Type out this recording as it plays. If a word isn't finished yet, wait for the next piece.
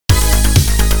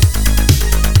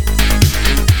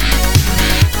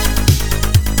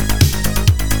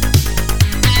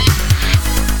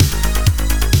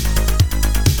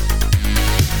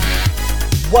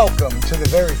Welcome to the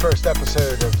very first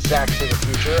episode of Zach to the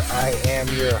Future. I am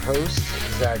your host,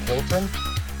 Zach Hilton.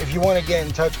 If you want to get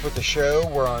in touch with the show,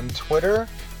 we're on Twitter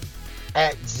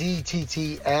at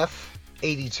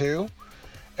ZTTF82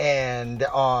 and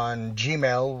on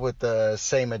Gmail with the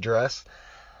same address.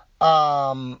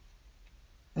 Now,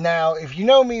 if you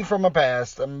know me from my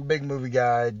past, I'm a big movie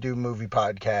guy, do movie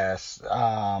podcasts.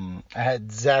 I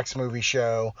had Zach's movie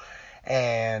show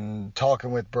and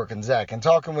Talking with Brooke and Zach. And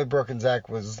Talking with Brooke and Zach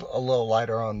was a little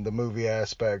lighter on the movie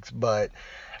aspects, but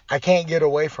I can't get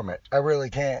away from it. I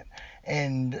really can't.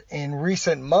 And in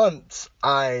recent months,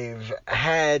 I've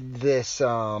had this,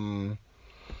 not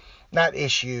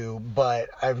issue, but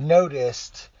I've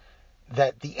noticed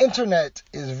that the internet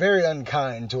is very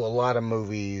unkind to a lot of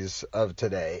movies of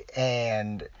today.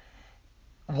 And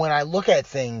when I look at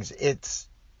things, it's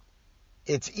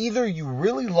either you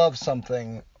really love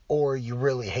something or you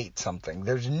really hate something.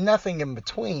 There's nothing in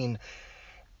between.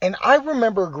 And I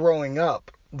remember growing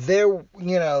up, there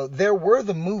were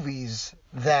the movies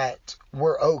that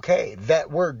were okay, that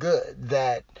were good,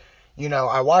 that,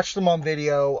 I watched them on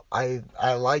video. I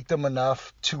liked them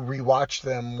enough to rewatch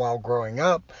them while growing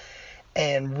up.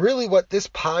 And really what this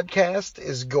podcast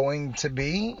is going to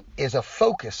be is a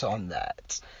focus on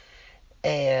that.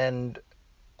 And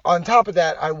on top of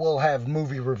that, I will have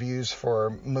movie reviews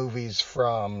for movies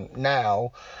from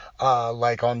now.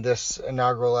 Like on this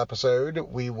inaugural episode,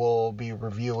 we will be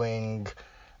reviewing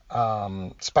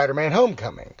Spider-Man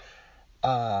Homecoming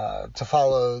to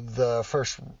follow the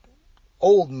first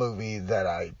old movie that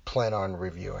I plan on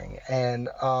reviewing. And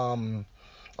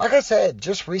like I said,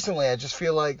 just recently, I just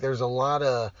feel like there's a lot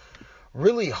of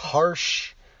really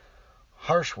harsh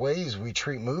ways we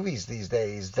treat movies these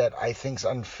days that I think's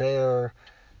unfair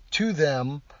to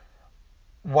them,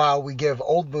 while we give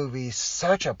old movies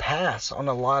such a pass on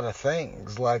a lot of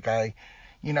things. Like I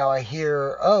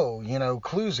hear,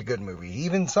 Clue's a good movie.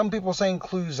 Even some people saying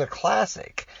Clue's a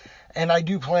classic. And I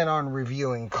do plan on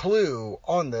reviewing Clue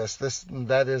on this.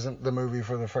 That isn't the movie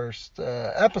for the first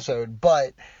episode,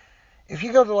 but if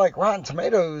you go to like Rotten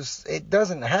Tomatoes, it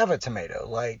doesn't have a tomato.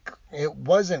 Like, it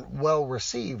wasn't well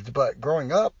received, but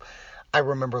growing up, I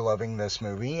remember loving this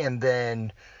movie. And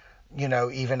then,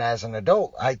 even as an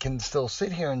adult, I can still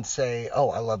sit here and say, oh,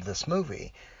 I love this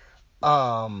movie.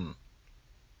 But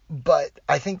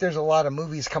I think there's a lot of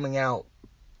movies coming out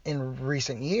in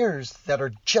recent years that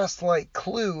are just like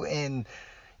Clue, and,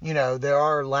 there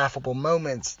are laughable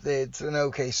moments. It's an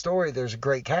okay story. There's a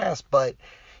great cast, but,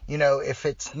 if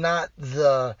it's not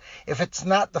the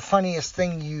funniest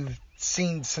thing you've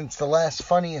seen since the last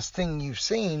funniest thing you've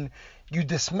seen, you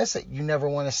dismiss it. You never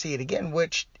want to see it again,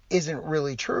 which isn't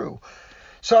really true.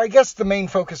 So I guess the main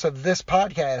focus of this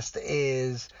podcast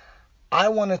is I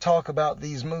want to talk about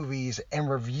these movies and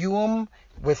review them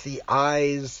with the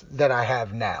eyes that I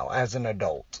have now as an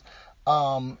adult.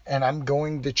 And I'm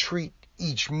going to treat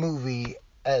each movie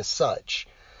as such.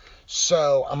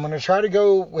 So I'm going to try to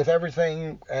go with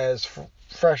everything as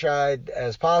fresh-eyed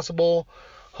as possible.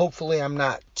 Hopefully I'm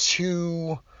not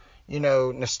too,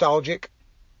 nostalgic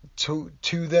to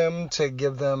them to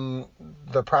give them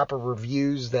the proper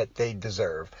reviews that they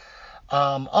deserve.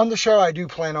 On the show, I do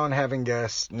plan on having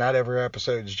guests. Not every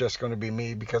episode is just going to be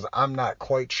me, because I'm not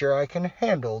quite sure I can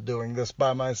handle doing this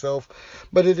by myself,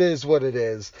 but it is what it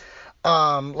is.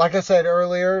 Like I said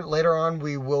earlier, later on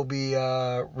we will be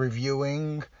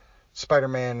reviewing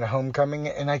Spider-Man Homecoming,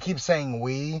 and I keep saying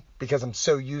we because I'm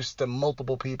so used to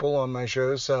multiple people on my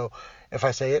show, so if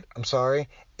I say it, I'm sorry.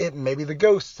 It may be the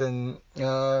ghost in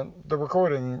the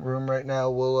recording room right now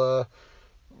will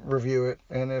review it,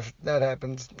 and if that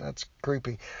happens, that's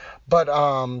creepy. But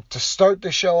to start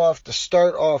the show off, to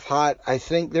start off hot, I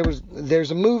think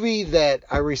there's a movie that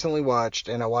I recently watched,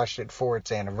 and I watched it for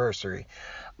its anniversary.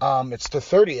 It's the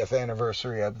 30th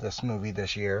anniversary of this movie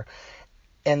this year,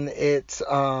 and it's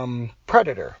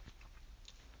Predator.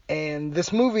 And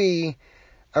this movie,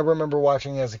 I remember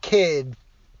watching as a kid.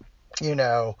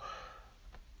 I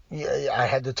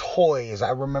had the toys. I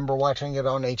remember watching it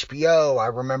on HBO. I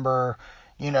remember,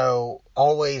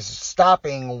 always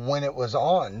stopping when it was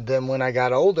on. Then when I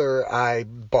got older, I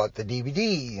bought the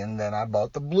DVD, and then I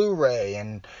bought the Blu-ray,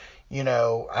 and,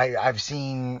 I've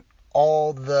seen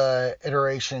all the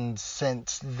iterations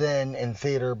since then in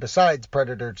theater besides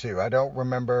Predator 2. I don't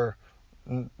remember.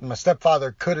 My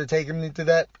stepfather could have taken me to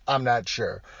that. I'm not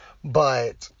sure.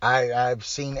 But I've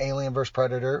seen Alien vs.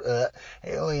 Predator,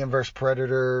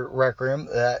 Requiem,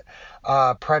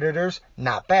 Predators,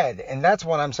 not bad. And that's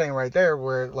what I'm saying right there,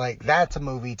 where, like, that's a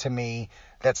movie to me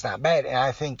that's not bad. And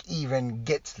I think even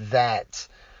gets that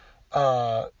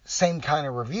same kind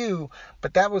of review,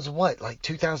 but that was what, like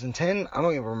 2010? I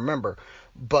don't even remember.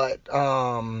 But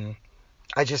I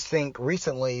just think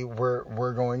recently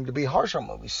we're going to be harsh on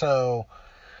movies. So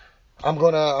I'm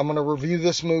gonna review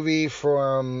this movie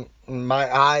from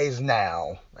my eyes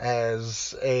now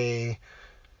as a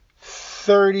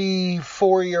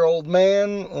 34-year-old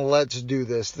man. Let's do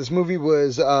this. This movie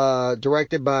was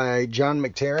directed by John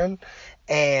McTiernan,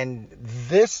 and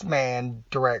this man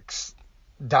directs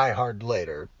Die Hard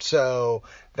later. So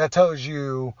that tells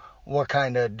you what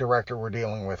kind of director we're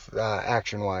dealing with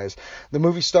action-wise. The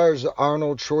movie stars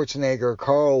Arnold Schwarzenegger,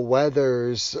 Carl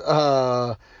Weathers,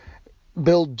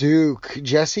 Bill Duke,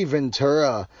 Jesse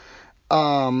Ventura.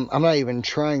 I'm not even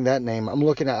trying that name. I'm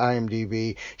looking at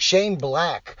IMDb. Shane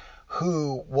Black,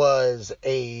 who was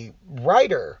a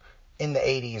writer in the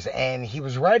 80s, and he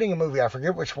was writing a movie. I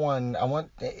forget which one.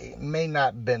 It may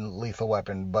not have been Lethal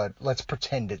Weapon, but let's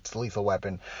pretend it's Lethal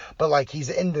Weapon. But like, he's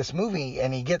in this movie,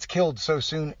 and he gets killed so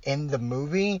soon in the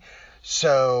movie,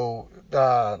 so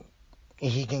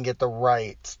he can get the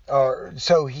rights, or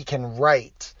so he can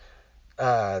write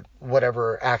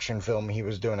whatever action film he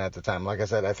was doing at the time. Like I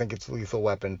said, I think it's Lethal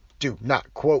Weapon. Do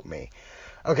not quote me.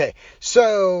 Okay,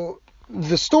 so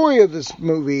the story of this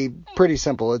movie, pretty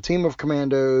simple. A team of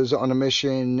commandos on a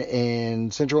mission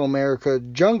in Central America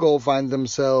jungle find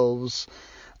themselves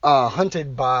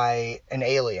hunted by an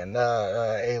alien,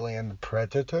 alien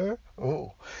predator.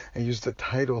 Oh, I used the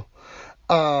title.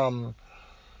 And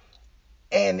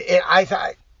I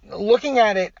thought, looking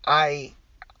at it, I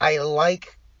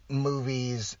like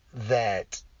movies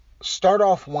that start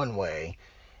off one way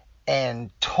and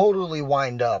totally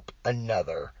wind up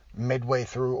another midway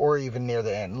through or even near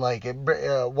the end. Like,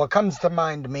 what comes to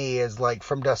mind to me is like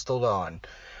From Dusk Till Dawn,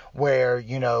 where,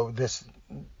 From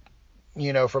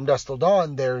Dusk Till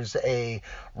Dawn, there's a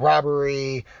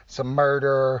robbery, some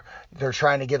murder, they're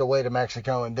trying to get away to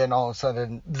Mexico, and then all of a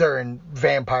sudden they're in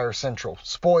Vampire Central.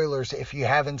 Spoilers if you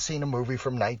haven't seen a movie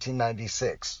from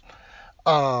 1996.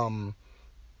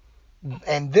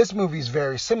 And this movie's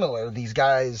very similar. These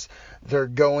guys, they're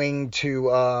going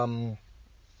to,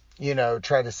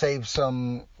 try to save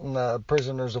some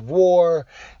prisoners of war.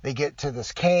 They get to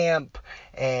this camp,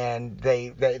 and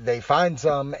they find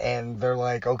some, and they're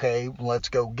like, okay, let's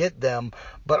go get them.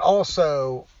 But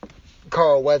also,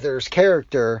 Carl Weathers'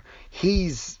 character,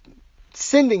 he's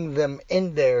sending them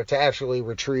in there to actually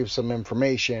retrieve some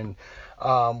information,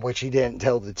 which he didn't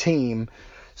tell the team.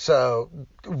 So,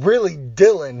 really,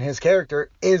 Dylan, his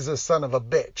character, is a son of a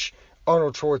bitch.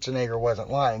 Arnold Schwarzenegger wasn't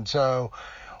lying. So,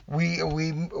 we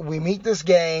meet this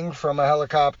gang from a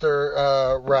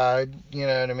helicopter ride, you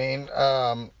know what I mean?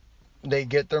 They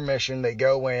get their mission, they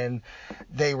go in,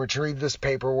 they retrieve this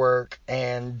paperwork,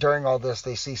 and during all this,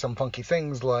 they see some funky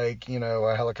things like,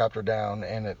 a helicopter down,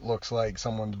 and it looks like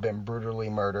someone's been brutally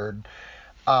murdered.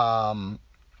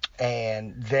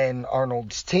 And then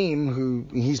Arnold's team, who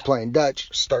he's playing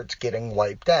Dutch, starts getting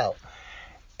wiped out.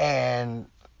 And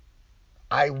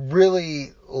I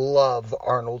really love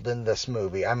Arnold in this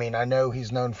movie. I mean, I know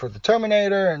he's known for The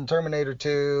Terminator and Terminator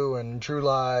 2 and True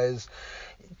Lies,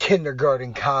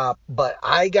 Kindergarten Cop, but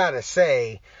I gotta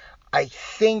say, I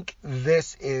think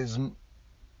this is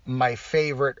my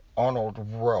favorite Arnold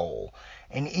role.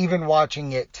 And even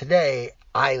watching it today,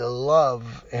 I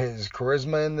love his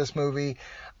charisma in this movie.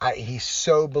 He's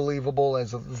so believable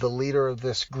as the leader of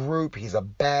this group. He's a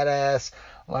badass.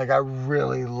 Like, I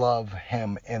really love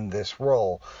him in this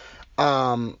role.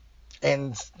 And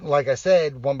like I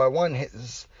said, one by one,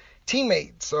 his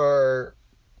teammates are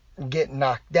getting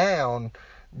knocked down,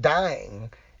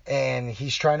 dying, and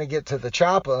he's trying to get to the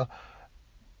chopper.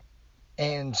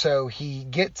 And so he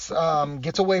gets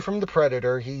away from the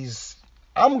Predator.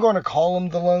 I'm going to call him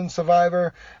the lone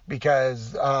survivor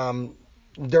because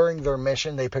during their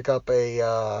mission, they pick up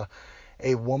a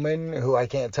woman who I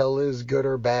can't tell is good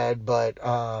or bad, but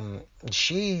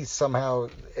she somehow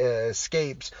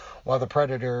escapes while the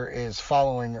Predator is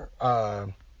following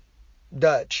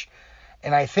Dutch.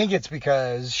 And I think it's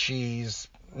because she's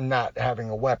not having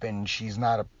a weapon. She's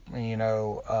not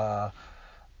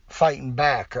fighting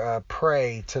back,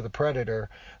 prey to the Predator,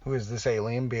 who is this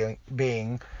alien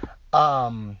being.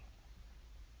 And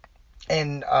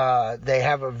they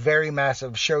have a very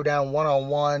massive showdown,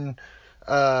 one-on-one,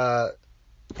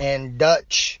 and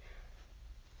Dutch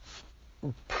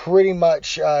pretty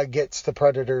much gets the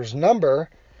Predator's number,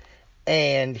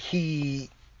 and he's,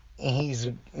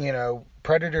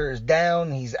 Predator is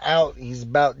down, he's out, he's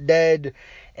about dead,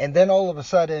 and then all of a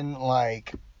sudden,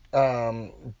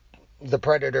 the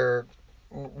Predator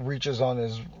reaches on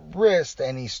his wrist,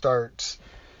 and he starts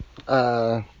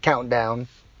counting down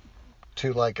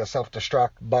to like a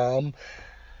self-destruct bomb.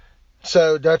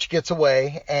 So Dutch gets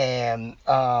away, and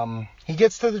he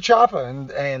gets to the chopper,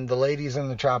 and the lady's in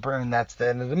the chopper, and that's the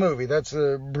end of the movie. That's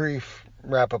a brief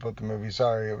wrap up of the movie.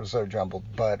 Sorry, it was so jumbled,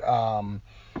 but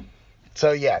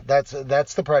so yeah, that's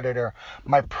the Predator.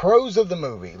 My pros of the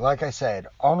movie, like I said,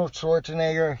 Arnold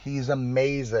Schwarzenegger, he's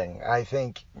amazing. I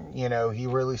think, you know, he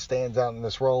really stands out in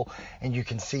this role, and you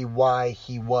can see why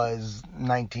he was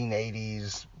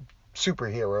 1980s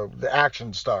superhero, the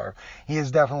action star. He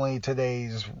is definitely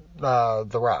today's The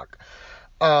Rock.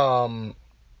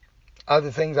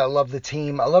 Other things, I love the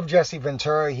team. I love Jesse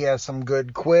Ventura. He has some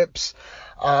good quips.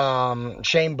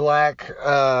 Shane Black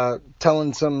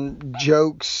telling some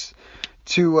jokes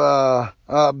to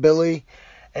Billy,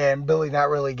 and Billy not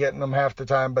really getting them half the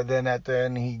time, but then at the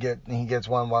end he gets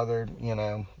one while they're, you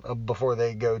know, before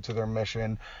they go to their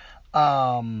mission.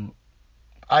 I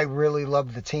really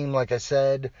love the team, like I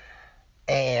said.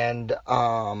 And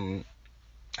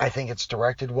I think it's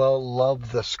directed well.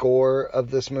 Love the score of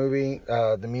this movie.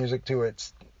 The music to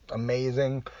it's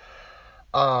amazing.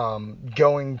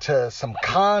 Going to some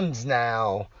cons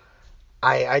now.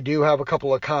 I do have a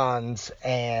couple of cons,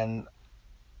 and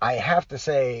I have to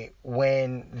say,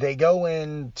 when they go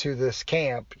into this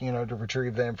camp, you know, to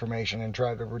retrieve the information and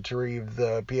try to retrieve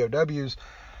the POWs,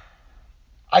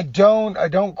 I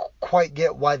don't quite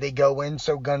get why they go in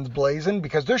so guns blazing,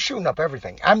 because they're shooting up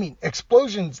everything. I mean,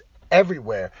 explosions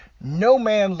everywhere. No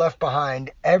man left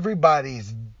behind.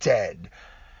 Everybody's dead.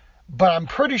 But I'm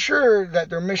pretty sure that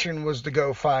their mission was to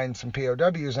go find some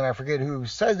POWs, and I forget who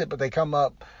says it, but they come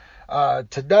up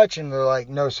to Dutch and they're like,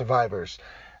 no survivors.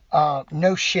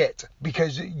 No shit,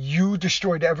 because you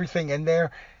destroyed everything in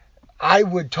there. I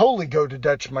would totally go to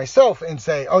Dutch myself and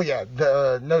say, oh yeah,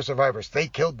 the no survivors, they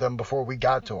killed them before we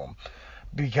got to them,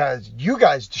 because you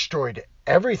guys destroyed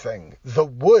everything. The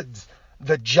woods,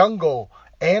 the jungle,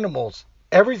 animals,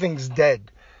 everything's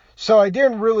dead. So I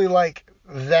didn't really like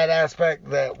that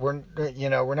aspect, that we're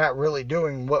not really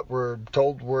doing what we're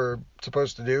told we're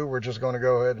supposed to do. We're just going to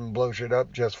go ahead and blow shit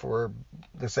up just for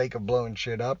the sake of blowing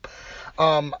shit up.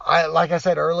 Like I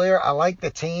said earlier, I like the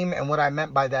team, and what I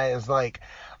meant by that is, like,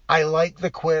 I like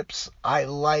the quips, I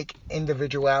like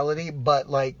individuality, but,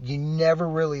 like, you never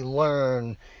really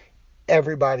learn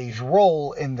everybody's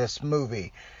role in this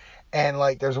movie. And,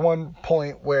 like, there's one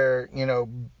point where, you know,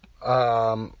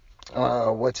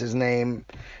 what's his name?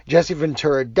 Jesse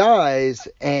Ventura dies,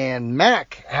 and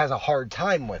Mac has a hard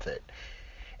time with it.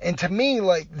 And to me,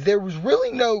 like, there was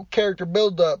really no character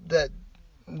build-up that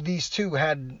these two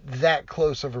had that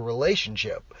close of a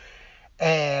relationship.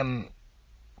 And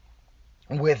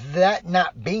with that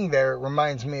not being there, it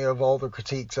reminds me of all the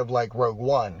critiques of, like, Rogue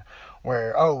One,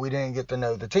 where, oh, we didn't get to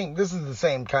know the team. This is the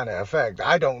same kind of effect.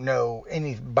 I don't know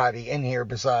anybody in here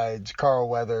besides Carl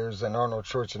Weathers and Arnold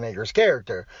Schwarzenegger's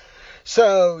character.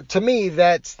 So, to me,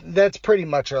 that's pretty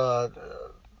much a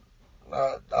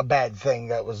bad thing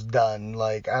that was done.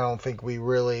 Like, I don't think we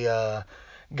really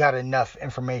got enough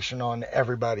information on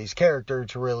everybody's character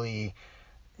to really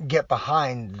get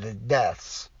behind the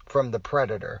deaths from the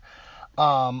Predator.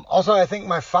 Also, I think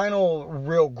my final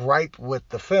real gripe with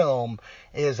the film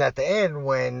is at the end,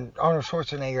 when Arnold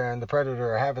Schwarzenegger and the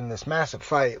Predator are having this massive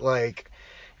fight. Like,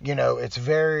 you know, it's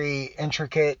very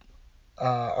intricate.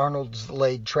 Arnold's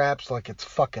laid traps like it's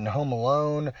fucking Home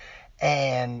Alone,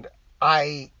 and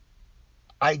I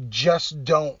just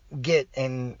don't get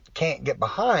and can't get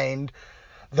behind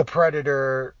the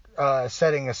Predator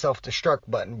setting a self-destruct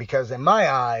button, because in my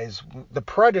eyes, the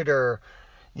Predator,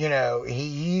 you know,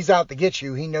 he's out to get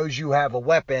you. He knows you have a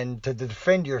weapon to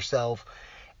defend yourself,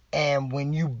 and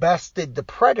when you bested the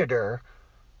Predator,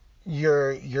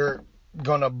 you're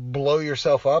gonna blow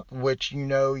yourself up, which, you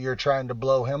know, you're trying to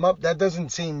blow him up. That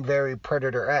doesn't seem very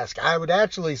Predator-esque. I would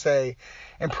actually say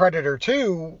in Predator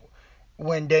 2,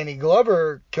 when Danny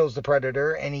Glover kills the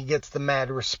Predator and he gets the mad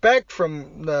respect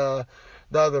from the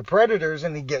other Predators,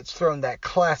 and he gets thrown that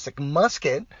classic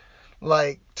musket,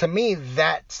 like, to me,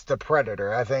 that's the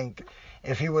Predator. I think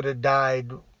if he would have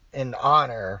died in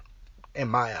honor, in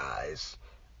my eyes,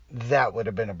 that would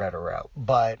have been a better route.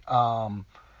 But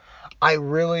I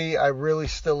really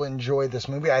still enjoy this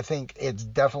movie. I think it's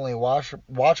definitely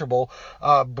watchable.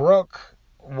 Brooke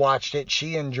watched it.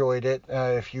 She enjoyed it.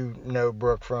 If you know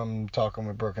Brooke from Talking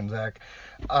with Brooke and Zach.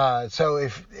 So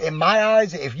if, in my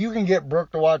eyes, if you can get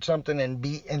Brooke to watch something and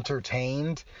be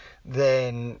entertained,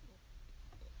 then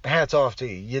hats off to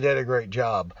you. You did a great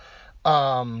job.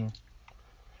 Let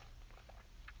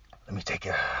me take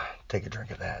a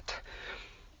drink of that.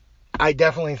 I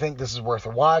definitely think this is worth a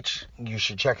watch. You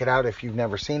should check it out if you've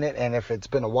never seen it. And if it's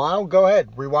been a while, go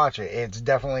ahead, rewatch it. It's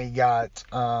definitely got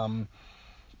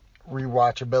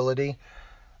rewatchability.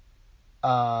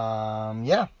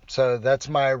 Yeah, so that's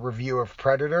my review of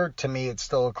Predator. To me, it's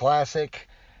still a classic.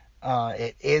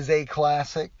 It is a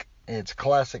classic. It's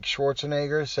classic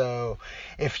Schwarzenegger. So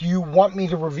if you want me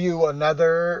to review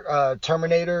another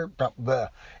Terminator,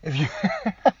 if you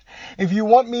if you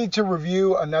want me to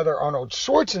review another Arnold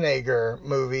Schwarzenegger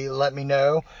movie, let me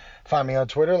know. Find me on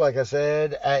Twitter, like I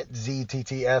said, at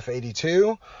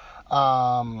ZTTF82.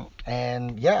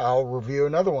 And yeah, I'll review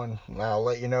another one. I'll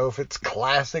let you know if it's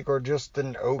classic or just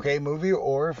an okay movie,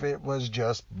 or if it was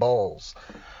just balls.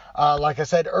 Like I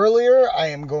said earlier, I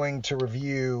am going to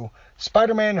review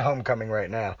Spider-Man Homecoming right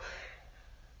now.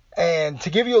 And to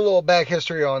give you a little back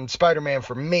history on Spider-Man,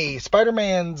 for me,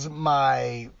 Spider-Man's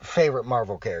my favorite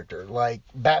Marvel character. Like,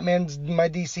 Batman's my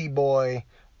DC boy,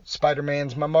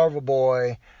 Spider-Man's my Marvel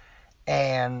boy,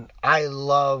 and I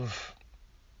love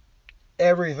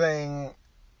everything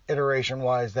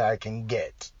iteration-wise that I can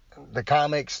get. The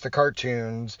comics, the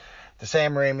cartoons, the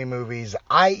Sam Raimi movies.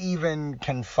 I even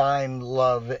can find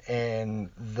love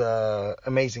in the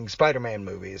Amazing Spider-Man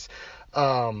movies.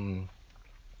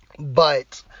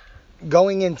 But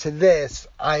going into this,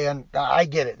 I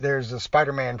get it. There's a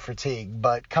Spider-Man fatigue.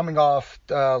 But coming off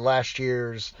last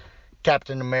year's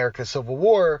Captain America Civil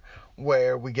War,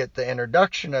 where we get the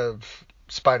introduction of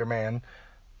Spider-Man,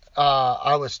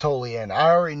 I was totally in.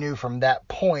 I already knew from that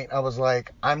point, I was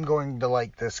like, I'm going to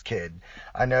like this kid.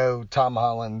 I know Tom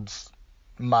Holland's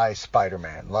my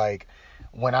Spider-Man. Like,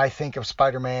 when I think of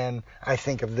Spider-Man, I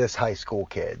think of this high school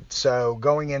kid. So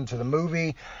going into the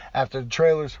movie, after the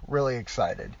trailers, really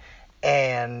excited.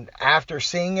 And after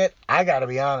seeing it, I gotta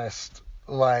be honest,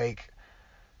 like,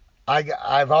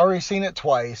 I've already seen it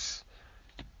twice.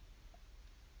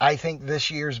 I think this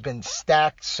year's been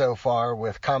stacked so far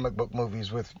with comic book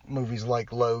movies, with movies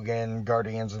like Logan,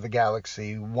 Guardians of the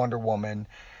Galaxy, Wonder Woman.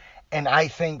 And I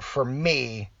think for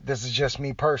me, this is just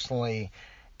me personally,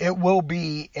 it will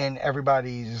be in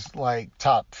everybody's like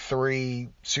top 3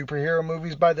 superhero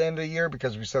movies by the end of the year,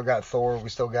 because we still got Thor, we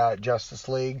still got Justice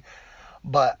League.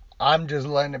 But I'm just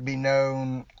letting it be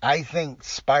known, I think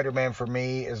Spider-Man for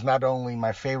me is not only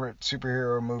my favorite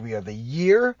superhero movie of the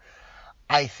year,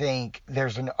 I think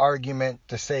there's an argument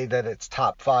to say that it's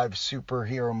top 5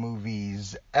 superhero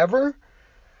movies ever.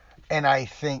 And I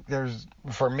think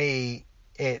for me,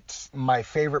 it's my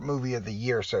favorite movie of the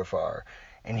year so far.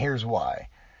 And here's why.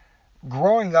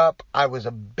 Growing up, I was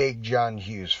a big John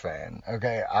Hughes fan.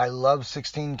 Okay, I love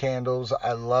 16 Candles.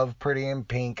 I love Pretty in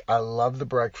Pink. I love The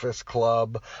Breakfast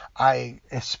Club. I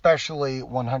especially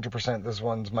 100%, this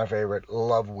one's my favorite,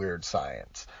 love Weird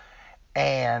Science.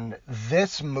 And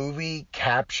this movie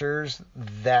captures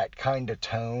that kind of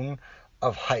tone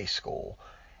of high school.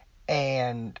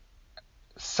 And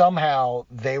somehow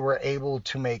they were able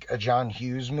to make a John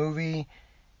Hughes movie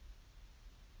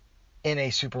in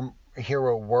a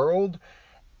superhero world.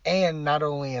 And not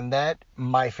only in that,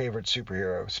 my favorite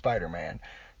superhero, Spider-Man.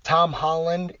 Tom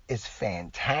Holland is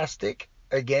fantastic.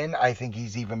 Again, I think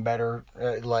he's even better,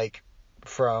 like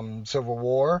from Civil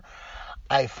War.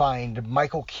 I find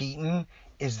Michael Keaton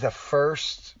is the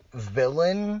first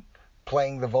villain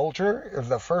playing the Vulture,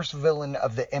 the first villain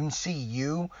of the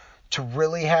MCU to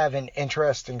really have an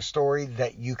interesting story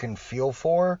that you can feel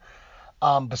for,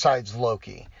 besides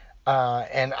Loki.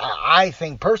 And I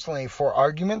think personally, for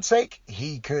argument's sake,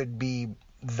 he could be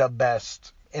the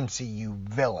best MCU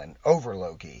villain over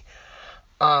Loki.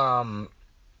 I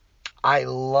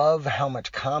love how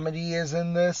much comedy is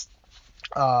in this.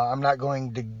 I'm not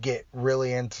going to get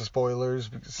really into spoilers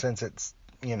since it's,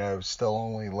 still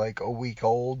only like a week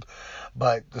old.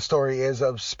 But the story is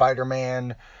of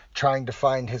Spider-Man trying to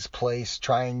find his place,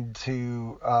 trying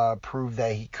to prove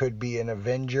that he could be an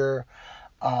Avenger.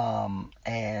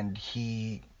 And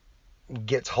he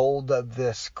gets hold of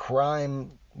this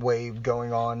crime wave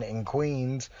going on in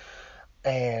Queens.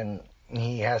 And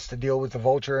he has to deal with the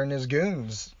Vulture and his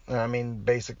goons. I mean,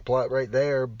 basic plot right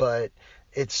there, but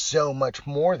it's so much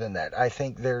more than that. I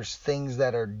think there's things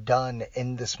that are done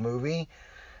in this movie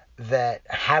that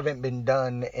haven't been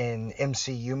done in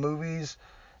MCU movies.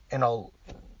 And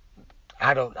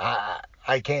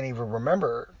I can't even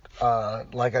remember,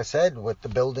 like I said, with the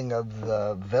building of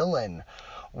the villain,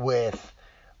 with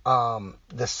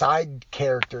the side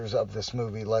characters of this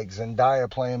movie, like Zendaya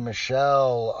playing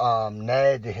Michelle,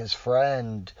 Ned, his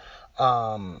friend,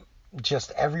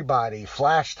 just everybody.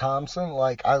 Flash Thompson,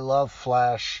 like, I love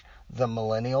Flash the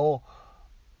Millennial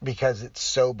because it's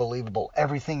so believable.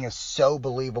 Everything is so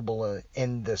believable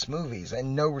in this movies.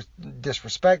 And no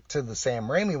disrespect to the Sam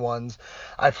Raimi ones,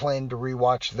 I plan to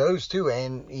rewatch those too,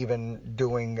 and even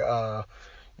doing, a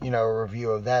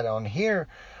review of that on here.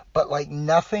 But, like,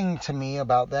 nothing to me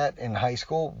about that in high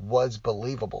school was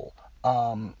believable.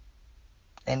 And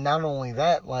not only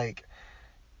that, like,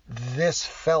 this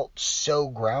felt so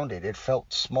grounded. It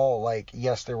felt small. Like,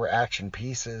 yes, there were action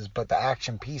pieces, but the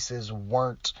action pieces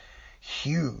weren't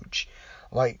huge.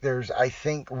 Like, there's, I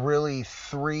think, really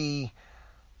 3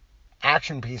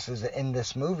 action pieces in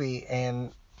this movie,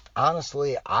 and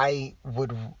honestly, I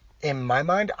would, in my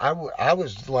mind, I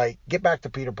was like, get back to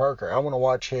Peter Parker. I want to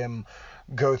watch him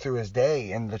go through his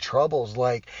day and the troubles.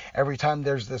 Like, every time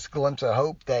there's this glimpse of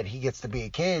hope that he gets to be a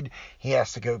kid, he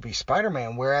has to go be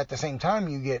Spider-Man, where at the same time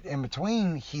you get in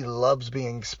between, he loves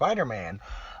being Spider-Man,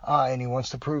 and he wants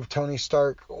to prove Tony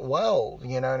Stark well,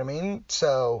 you know what I mean?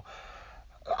 So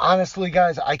honestly,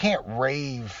 guys, I can't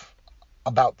rave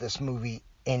about this movie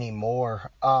anymore.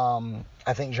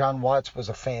 I think John Watts was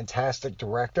a fantastic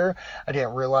director. I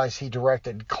didn't realize he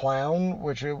directed Clown,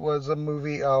 which it was a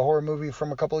horror movie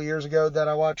from a couple of years ago that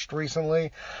I watched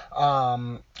recently.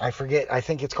 I forget, I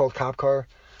think it's called Cop Car,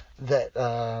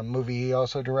 that movie he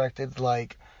also directed.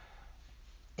 Like,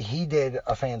 he did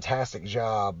a fantastic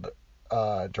job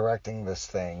directing this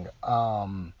thing.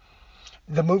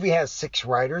 The movie has 6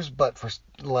 writers, but for,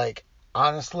 like,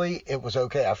 honestly, it was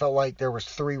okay. I felt like there was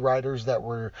 3 writers that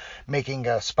were making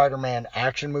a Spider-Man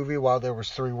action movie, while there was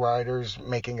 3 writers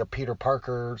making a Peter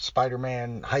Parker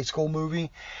Spider-Man high school movie,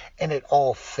 and it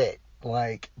all fit,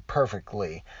 like,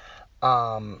 perfectly.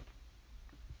 Yeah,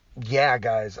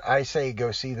 guys, I say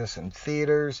go see this in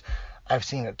theaters. I've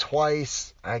seen it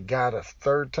twice. I got a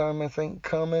third time, I think,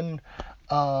 coming.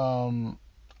 I'm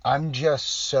just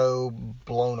so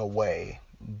blown away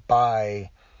by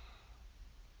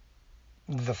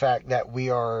the fact that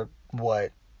we are,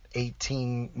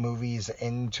 18 movies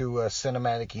into a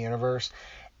cinematic universe,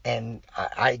 and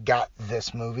I got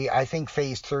this movie. I think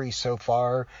Phase 3 so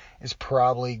far is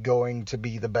probably going to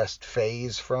be the best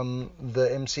phase from the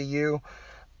MCU.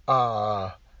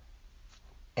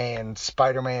 And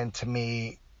Spider-Man, to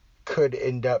me, could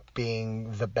end up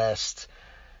being the best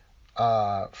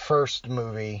first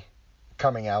movie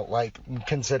coming out, like,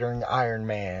 considering Iron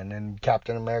Man and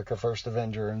Captain America First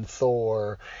Avenger and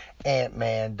Thor,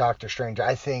 Ant-Man, Doctor Strange.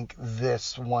 I think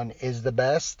this one is the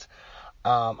best.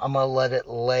 I'm going to let it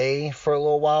lay for a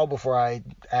little while before I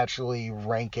actually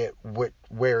rank it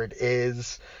where it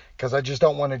is, because I just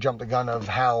don't want to jump the gun of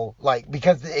how, like,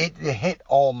 because it hit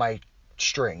all my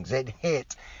strings. It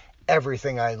hit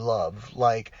everything I love.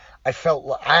 Like, I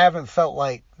haven't felt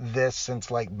like this since,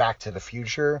 like, Back to the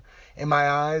Future in my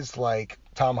eyes. Like,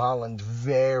 Tom Holland's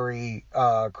very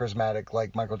charismatic,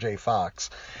 like Michael J.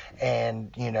 Fox.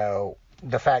 And, you know,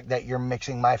 the fact that you're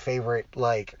mixing my favorite,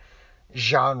 like,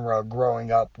 genre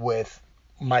growing up with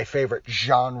my favorite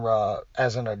genre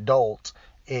as an adult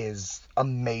is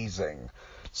amazing.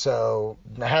 So,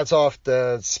 hats off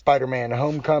to Spider-Man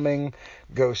Homecoming.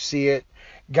 Go see it.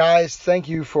 Guys, thank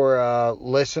you for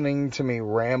listening to me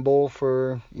ramble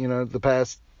for, the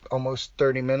past almost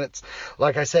 30 minutes.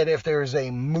 Like I said, if there's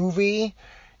a movie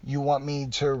you want me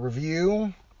to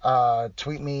review,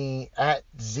 tweet me at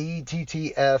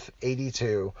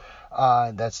ZTTF82.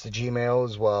 That's the Gmail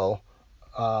as well.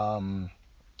 I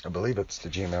believe it's the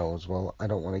Gmail as well. I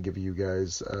don't want to give you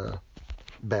guys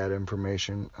bad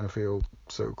information. I feel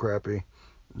so crappy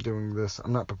doing this.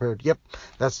 I'm not prepared. Yep,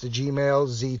 that's the Gmail,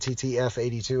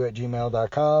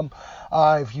 zttf82@gmail.com.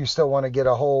 If you still want to get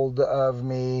a hold of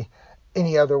me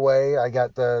any other way, I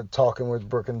got the Talking with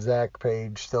Brooke and Zach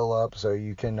page still up, so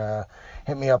you can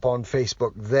hit me up on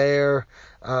Facebook there.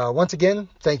 Once again,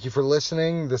 thank you for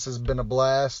listening. This has been a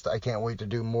blast. I can't wait to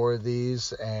do more of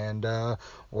these, and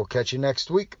we'll catch you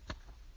next week.